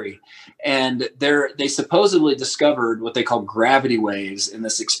a theory. And they supposedly discovered what they call gravity waves in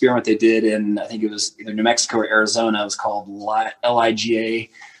this experiment they did in, I think it was either New Mexico or Arizona. It was called LIGA.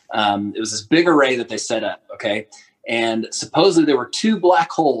 It was this big array that they set up. Okay. And supposedly there were two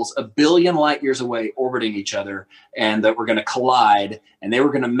black holes a billion light years away orbiting each other, and that were going to collide, and they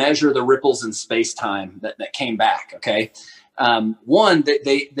were going to measure the ripples in space-time that came back. Okay. One,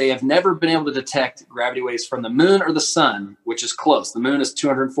 they have never been able to detect gravity waves from the moon or the sun, which is close. The moon is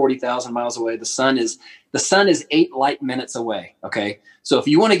 240,000 miles away. The sun is 8 light minutes away. Okay. So if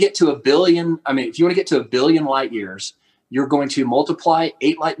you want to get to a billion light years, you're going to multiply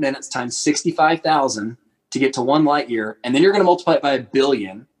 8 light minutes times 65,000 to get to 1 light year. And then you're going to multiply it by a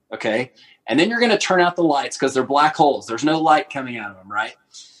billion. Okay. And then you're going to turn out the lights because they're black holes. There's no light coming out of them. Right.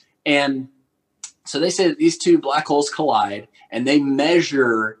 And so they say that these two black holes collide, and they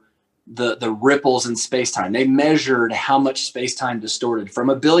measure the ripples in space-time. They measured how much space-time distorted from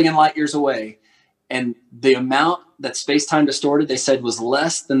a billion light years away. And the amount that space-time distorted, they said, was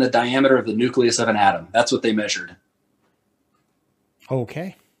less than the diameter of the nucleus of an atom. That's what they measured.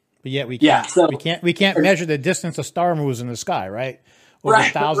 Okay. But yet we can't measure the distance a star moves in the sky, right? Over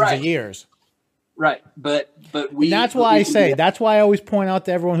thousands of years. Right. But that's why I always point out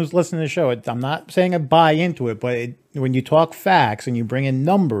to everyone who's listening to the show, I'm not saying I buy into it, but when you talk facts and you bring in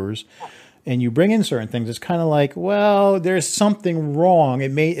numbers and you bring in certain things, it's kind of like, well, there's something wrong.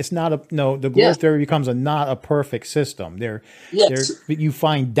 The globe theory becomes not a perfect system. You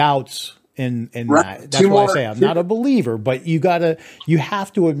find doubts in that. That's why I say I'm not a believer, but you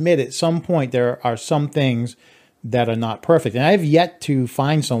have to admit at some point there are some things that are not perfect. And I have yet to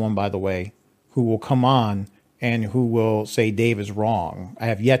find someone, by the way, who will come on and who will say Dave is wrong. I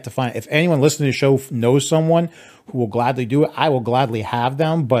have yet to find. If anyone listening to the show knows someone who will gladly do it, I will gladly have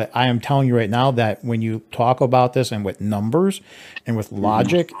them. But I am telling you right now that when you talk about this and with numbers and with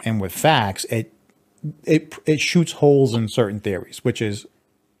logic and with facts, it shoots holes in certain theories, which is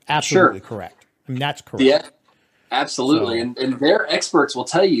absolutely correct. I mean, that's correct. Yeah, absolutely. So, and their experts will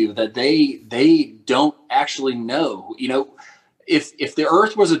tell you that they don't actually know. You know, if the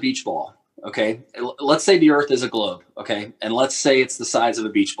Earth was a beach ball, okay, let's say the Earth is a globe, okay, and let's say it's the size of a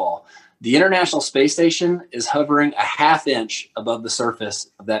beach ball. The International Space Station is hovering a half inch above the surface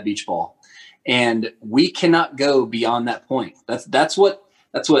of that beach ball, and we cannot go beyond that point. That's what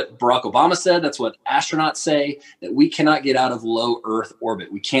Barack Obama said. That's what astronauts say, that we cannot get out of low Earth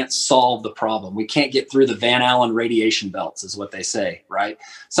orbit. We can't solve the problem. We can't get through the Van Allen radiation belts, is what they say, right?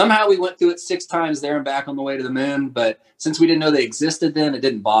 Somehow we went through it 6 times there and back on the way to the moon, but since we didn't know they existed then, it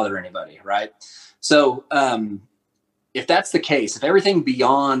didn't bother anybody, right? So if that's the case, if everything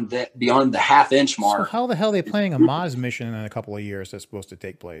beyond the half-inch mark. So how the hell are they planning a Mars mission in a couple of years that's supposed to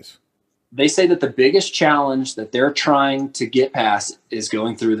take place? They say that the biggest challenge that they're trying to get past is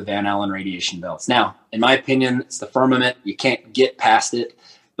going through the Van Allen radiation belts. Now, in my opinion, it's the firmament. You can't get past it,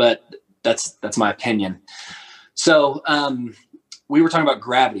 but that's my opinion. So we were talking about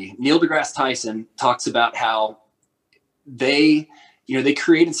gravity. Neil deGrasse Tyson talks about how they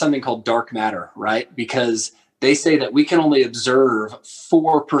created something called dark matter, right? Because they say that we can only observe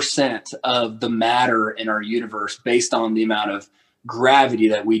 4% of the matter in our universe based on the amount of gravity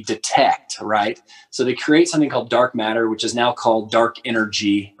that we detect, right? So they create something called dark matter, which is now called dark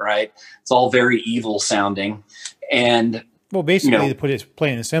energy, right? It's all very evil sounding. And well, basically, to put it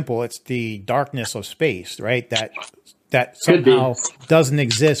plain and simple, it's the darkness of space, right? That somehow doesn't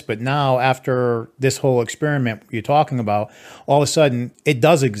exist, but now after this whole experiment you're talking about, all of a sudden it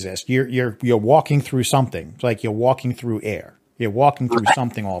does exist. You're walking through something. It's like you're walking through air. You're walking through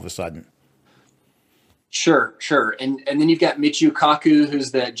something all of a sudden. Sure. And then you've got Michio Kaku,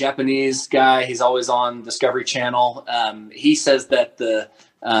 who's the Japanese guy. He's always on Discovery Channel. He says that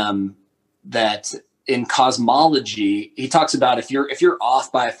that in cosmology, he talks about if you're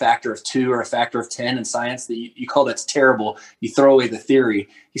off by a factor of 2 or a factor of 10 in science, that you call that's terrible. You throw away the theory.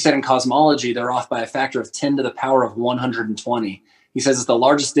 He said in cosmology, they're off by a factor of 10 to the power of 120. He says it's the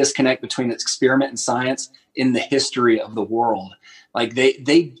largest disconnect between experiment and science in the history of the world. Like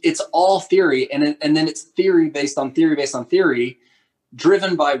it's all theory, and then it's theory based on theory based on theory,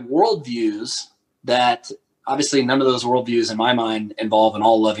 driven by worldviews that obviously none of those worldviews in my mind involve an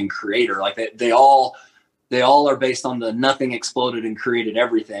all-loving creator. Like they all are based on the nothing exploded and created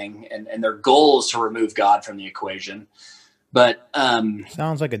everything, and their goal is to remove God from the equation. But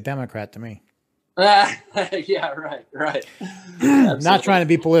sounds like a Democrat to me. Yeah, right. Not trying to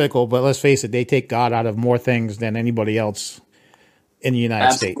be political, but let's face it, they take God out of more things than anybody else in the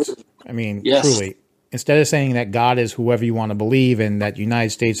United States. I mean, truly, instead of saying that God is whoever you want to believe and that the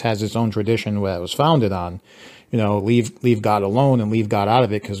United States has its own tradition that it was founded on, leave God alone and leave God out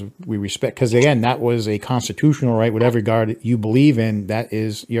of it because we respect. Because again, that was a constitutional right. Whatever God you believe in, that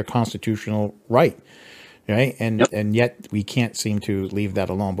is your constitutional right. Right. And yet we can't seem to leave that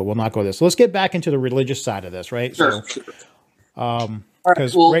alone, but we'll not go there. So let's get back into the religious side of this. Right. Sure.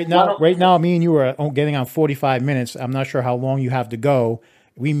 Because right now, me and you are getting on 45 minutes. I'm not sure how long you have to go.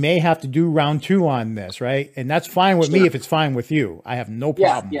 We may have to do round 2 on this. Right. And that's fine with me if it's fine with you. I have no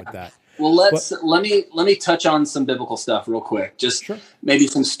problem with that. Well, let me touch on some biblical stuff real quick. Just maybe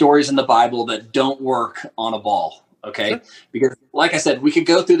some stories in the Bible that don't work on a ball. Okay. Sure. Because like I said, we could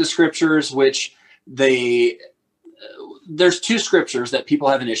go through the scriptures, which there's 2 scriptures that people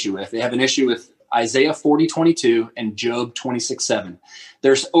have an issue with. They have an issue with Isaiah 40:22 and Job 26:7.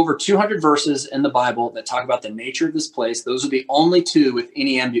 There's over 200 verses in the Bible that talk about the nature of this place. Those are the only 2 with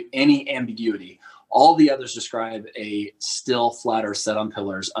any ambiguity. All the others describe a still, flat earth set on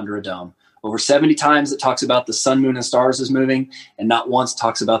pillars under a dome. Over 70 times it talks about the sun, moon, and stars is moving, and not once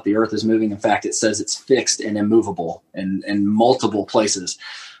talks about the earth is moving. In fact, it says it's fixed and immovable in multiple places.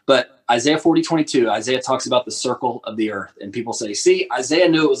 But Isaiah 40:22, Isaiah talks about the circle of the earth. And people say, see, Isaiah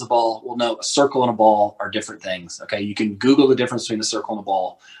knew it was a ball. Well, no, a circle and a ball are different things. Okay, you can Google the difference between a circle and a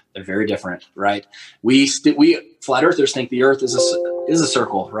ball. They're very different, right? We flat earthers think the earth is a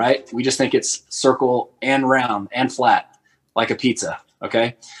circle, right? We just think it's circle and round and flat, like a pizza,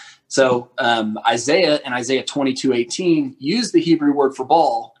 okay? So Isaiah in Isaiah 22:18 used the Hebrew word for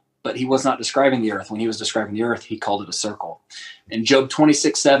ball, but he was not describing the earth. When he was describing the earth, he called it a circle. In Job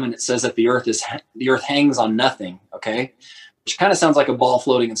 26:7, it says that the earth hangs on nothing, okay? Which kind of sounds like a ball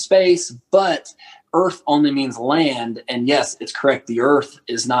floating in space, but earth only means land. And yes, it's correct. The earth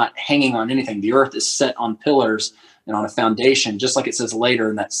is not hanging on anything. The earth is set on pillars and on a foundation, just like it says later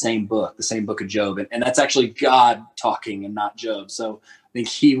in that same book, the same book of Job. And that's actually God talking and not Job. So I think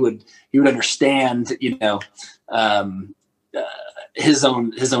he would understand, his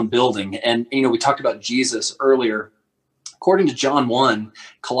own building. And, we talked about Jesus earlier. According to John 1,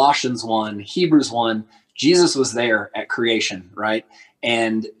 Colossians 1, Hebrews 1, Jesus was there at creation, right?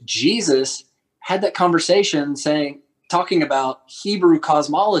 And Jesus had that conversation talking about Hebrew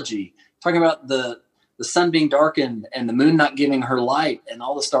cosmology, talking about the sun being darkened and the moon not giving her light and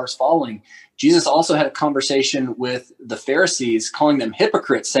all the stars falling. Jesus also had a conversation with the Pharisees, calling them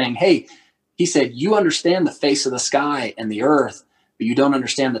hypocrites, saying, hey, he said, you understand the face of the sky and the earth, but you don't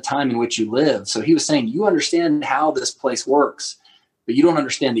understand the time in which you live. So he was saying, you understand how this place works, but you don't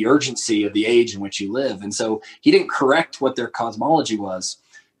understand the urgency of the age in which you live. And so he didn't correct what their cosmology was.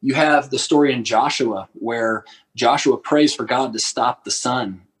 You have the story in Joshua where Joshua prays for God to stop the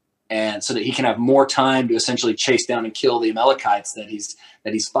sun, and so that he can have more time to essentially chase down and kill the Amalekites that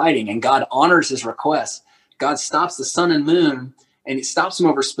he's fighting. And God honors his request. God stops the sun and moon, and he stops them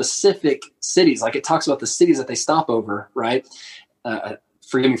over specific cities. Like it talks about the cities that they stop over, right?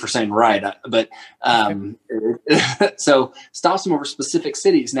 Forgive me for saying right, but so stops them over specific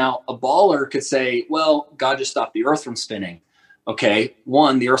cities. Now, a baller could say, well, God just stopped the earth from spinning. Okay,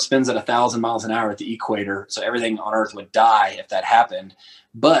 one, the earth spins at 1,000 miles an hour at the equator, so everything on earth would die if that happened.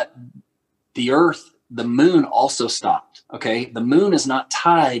 But the moon also stopped. Okay, the moon is not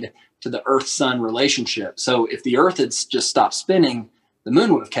tied to the earth-sun relationship. So if the earth had just stopped spinning, the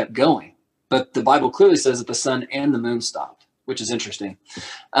moon would have kept going. But the Bible clearly says that the sun and the moon stopped, which is interesting.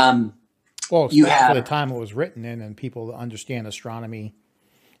 Well, for the time it was written in, and people understand astronomy,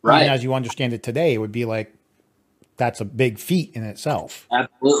 right? Even as you understand it today, it would be like, that's a big feat in itself.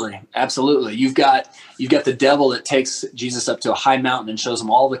 Absolutely. You've got the devil that takes Jesus up to a high mountain and shows him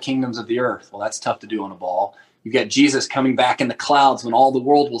all the kingdoms of the earth. Well, that's tough to do on a ball. You've got Jesus coming back in the clouds when all the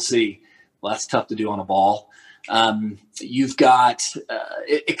world will see. Well, that's tough to do on a ball. You've got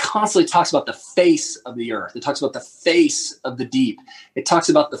it constantly talks about the face of the earth. It talks about the face of the deep. It talks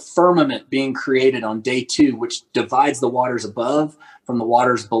about the firmament being created on day 2, which divides the waters above from the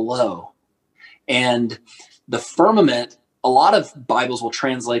waters below. And the firmament, a lot of Bibles will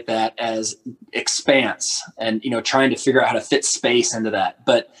translate that as expanse and, trying to figure out how to fit space into that.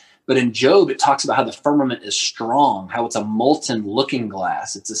 But in Job, it talks about how the firmament is strong, how it's a molten looking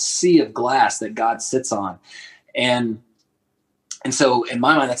glass. It's a sea of glass that God sits on. And so in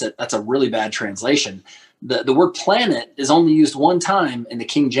my mind, that's a really bad translation. The word planet is only used one time in the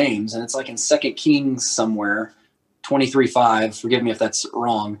King James, and it's like in 2 Kings somewhere, 23:5. Forgive me if that's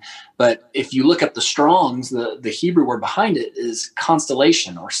wrong. But if you look up the Strongs, the Hebrew word behind it is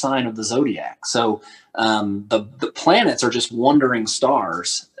constellation or sign of the zodiac. So the planets are just wandering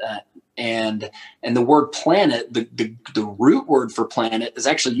stars. And the word planet, the root word for planet is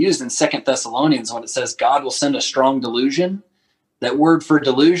actually used in 2 Thessalonians when it says God will send a strong delusion. That word for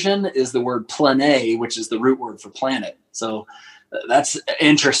delusion is the word plane, which is the root word for planet. So that's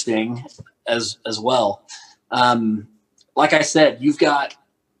interesting as well. Like I said, you've got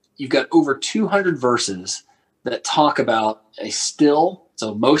over 200 verses that talk about a still,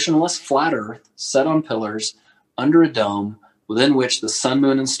 so motionless, flat earth set on pillars under a dome within which the sun,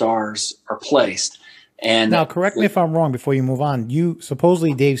 moon, and stars are placed. And now, correct me if I'm wrong before you move on. You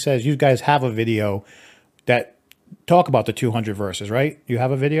supposedly, Dave says, you guys have a video that talk about the 200 verses, right? You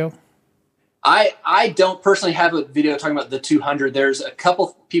have a video? I don't personally have a video talking about the 200. There's a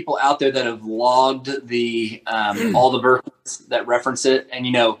couple people out there that have logged the all the verses that reference it, and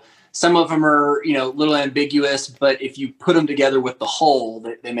some of them are a little ambiguous, but if you put them together with the whole,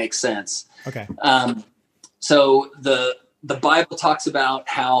 they make sense. Okay. So the Bible talks about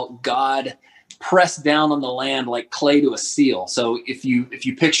how God pressed down on the land like clay to a seal. So if you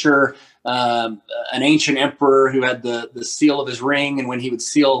picture an ancient emperor who had the seal of his ring, and when he would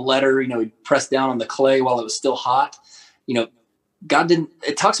seal a letter, he'd press down on the clay while it was still hot. God didn't.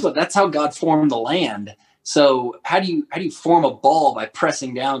 It talks about that's how God formed the land. So how do you form a ball by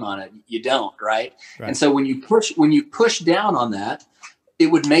pressing down on it? You don't, right? And so when you push down on that, it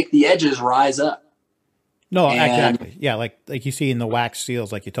would make the edges rise up. No, exactly. Yeah, like you see in the wax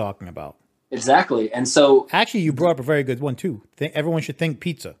seals, like you're talking about. Exactly. And so actually, you brought up a very good one too. Everyone should think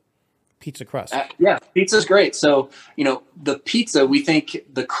pizza crust. Yeah, pizza's great. So the pizza, we think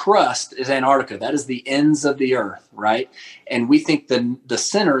the crust is Antarctica. That is the ends of the earth, right? And we think the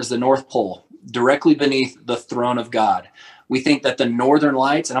center is the North Pole, directly beneath the throne of God. We think that the northern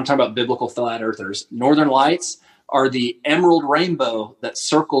lights, and I'm talking about biblical flat earthers, northern lights are the emerald rainbow that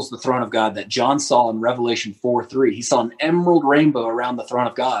circles the throne of God that John saw in Revelation 4:3. He saw an emerald rainbow around the throne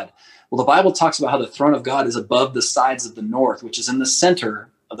of God. Well, the Bible talks about how the throne of God is above the sides of the north, which is in the center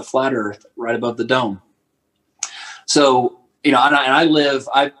of the flat earth, right above the dome. So, I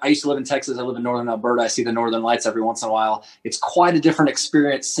used to live in Texas. I live in northern Alberta. I see the northern lights every once in a while. It's quite a different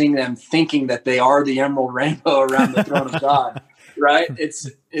experience seeing them, thinking that they are the emerald rainbow around the throne of God, right?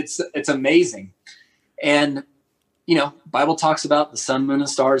 It's amazing. And, Bible talks about the sun, moon, and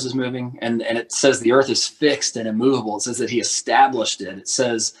stars is moving, and it says the earth is fixed and immovable. It says that he established it. It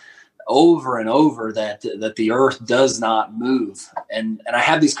says over and over that the earth does not move. And I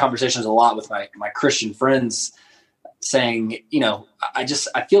have these conversations a lot with my Christian friends saying,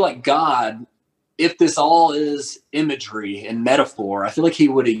 I feel like God, if this all is imagery and metaphor, I feel like he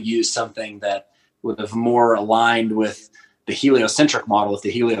would have used something that would have more aligned with the heliocentric model if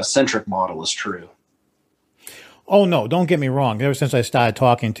the heliocentric model is true. Oh, no, don't get me wrong. Ever since I started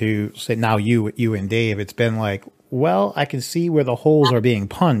talking to, say, now you and Dave, it's been like, well, I can see where the holes are being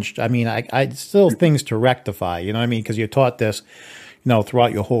punched. I mean, I still things to rectify, you know what I mean? Because you're taught this,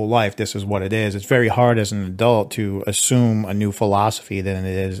 throughout your whole life, this is what it is. It's very hard as an adult to assume a new philosophy than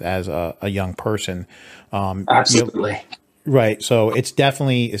it is as a young person. Absolutely. Right. So it's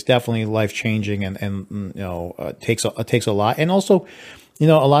definitely life changing and it takes a lot. And also, a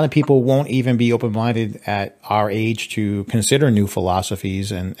lot of people won't even be open-minded at our age to consider new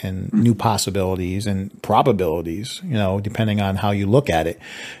philosophies and new possibilities and probabilities, depending on how you look at it.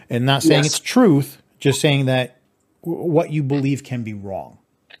 And not saying it's truth, just saying that what you believe can be wrong.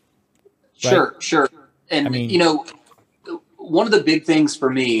 Right? Sure. And, one of the big things for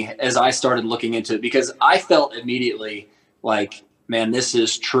me as I started looking into it, because I felt immediately like, man, this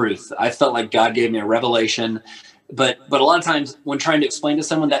is truth. I felt like God gave me a revelation. But a lot of times when trying to explain to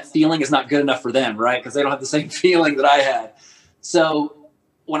someone, that feeling is not good enough for them, right? Because they don't have the same feeling that I had. So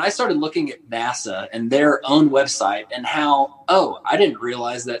when I started looking at NASA and their own website and how, I didn't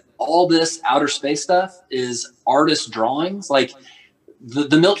realize that all this outer space stuff is artist drawings. Like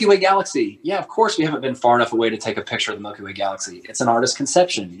the Milky Way galaxy. Yeah, of course we haven't been far enough away to take a picture of the Milky Way galaxy. It's an artist's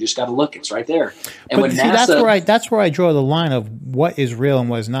conception. You just got to look. It's right there. And but see, NASA, that's where I draw the line of what is real and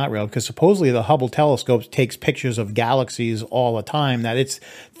what is not real. Because supposedly the Hubble telescope takes pictures of galaxies all the time. That it's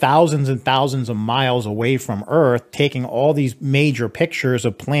thousands and thousands of miles away from Earth, taking all these major pictures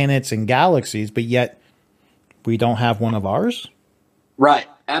of planets and galaxies, but yet we don't have one of ours. Right.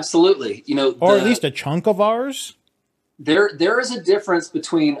 Absolutely. Or at least a chunk of ours. There is a difference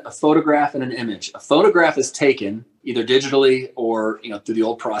between a photograph and an image. A photograph is taken either digitally or through the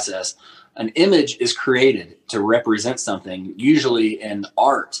old process. An image is created to represent something, usually in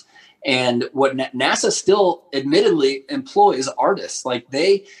art. And what NASA still admittedly employs artists. Like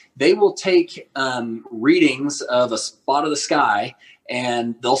they will take readings of a spot of the sky,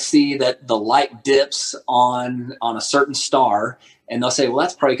 and they'll see that the light dips on a certain star. And they'll say, well,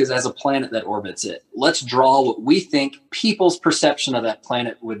 that's probably because it has a planet that orbits it. Let's draw what we think people's perception of that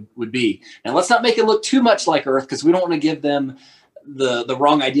planet would be. And let's not make it look too much like Earth, because we don't want to give them the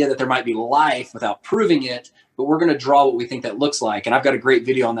wrong idea that there might be life without proving it, but we're going to draw what we think that looks like. And I've got a great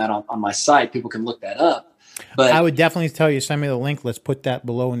video on that on my site. People can look that up. But I would definitely tell you, send me the link. Let's put that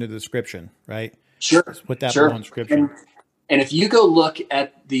below in the description, right? Sure. Let's put that below in the description. And if you go look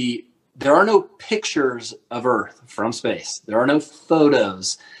at there are no pictures of Earth from space. There are no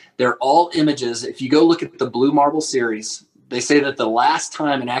photos. They're all images. If you go look at the Blue Marble series, they say that the last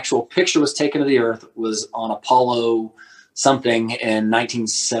time an actual picture was taken of the Earth was on Apollo something in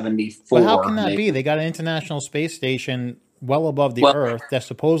 1974. But how can that be? They got an International Space Station well above the Earth that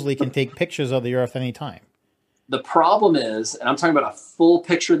supposedly can take pictures of the Earth anytime. The problem is, and I'm talking about a full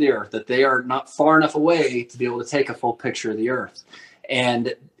picture of the Earth, that they are not far enough away to be able to take a full picture of the Earth.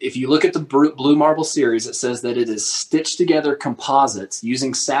 And if you look at the Blue Marble series, it says that it is stitched together composites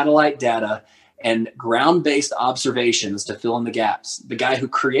using satellite data and ground-based observations to fill in the gaps. The guy who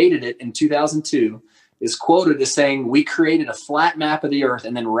created it in 2002 is quoted as saying, "We created a flat map of the Earth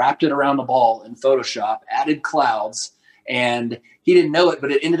and then wrapped it around the ball in Photoshop, added clouds," and he didn't know it,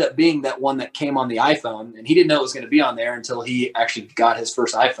 but it ended up being that one that came on the iPhone, and he didn't know it was going to be on there until he actually got his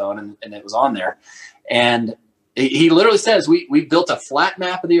first iPhone, and it was on there. And he literally says, we built a flat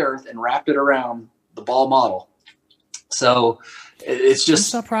map of the Earth and wrapped it around the ball model. So it's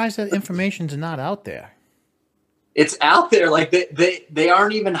just... I'm surprised that information's not out there. It's out there. Like they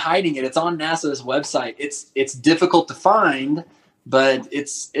aren't even hiding it. It's on NASA's website. It's difficult to find, but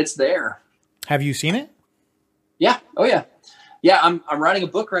it's there. Have you seen it? Yeah. Oh yeah. Yeah. I'm writing a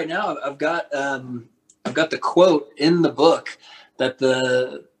book right now. I've got the quote in the book that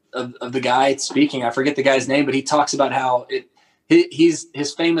of the guy speaking. I forget the guy's name, but he talks about how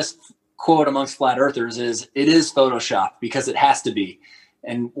his famous quote amongst flat earthers is, "It is Photoshop because it has to be."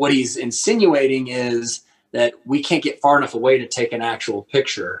 And what he's insinuating is that we can't get far enough away to take an actual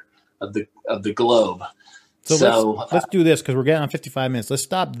picture of the globe. So let's do this, because we're getting on 55 minutes. Let's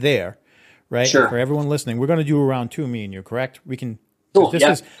stop there, right? Sure. For everyone listening, we're going to do a round two, me and you, correct? We can. Cool.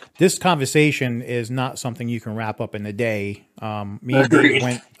 This conversation is not something you can wrap up in a day. Me and Dave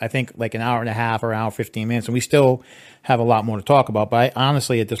went, I think, like an hour and a half or an hour 15 minutes, and we still have a lot more to talk about. But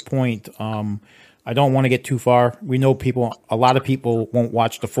honestly, at this point, I don't want to get too far. We know a lot of people won't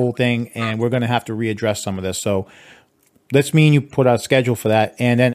watch the full thing, and we're going to have to readdress some of this. So let's me and you put out a schedule for that. And then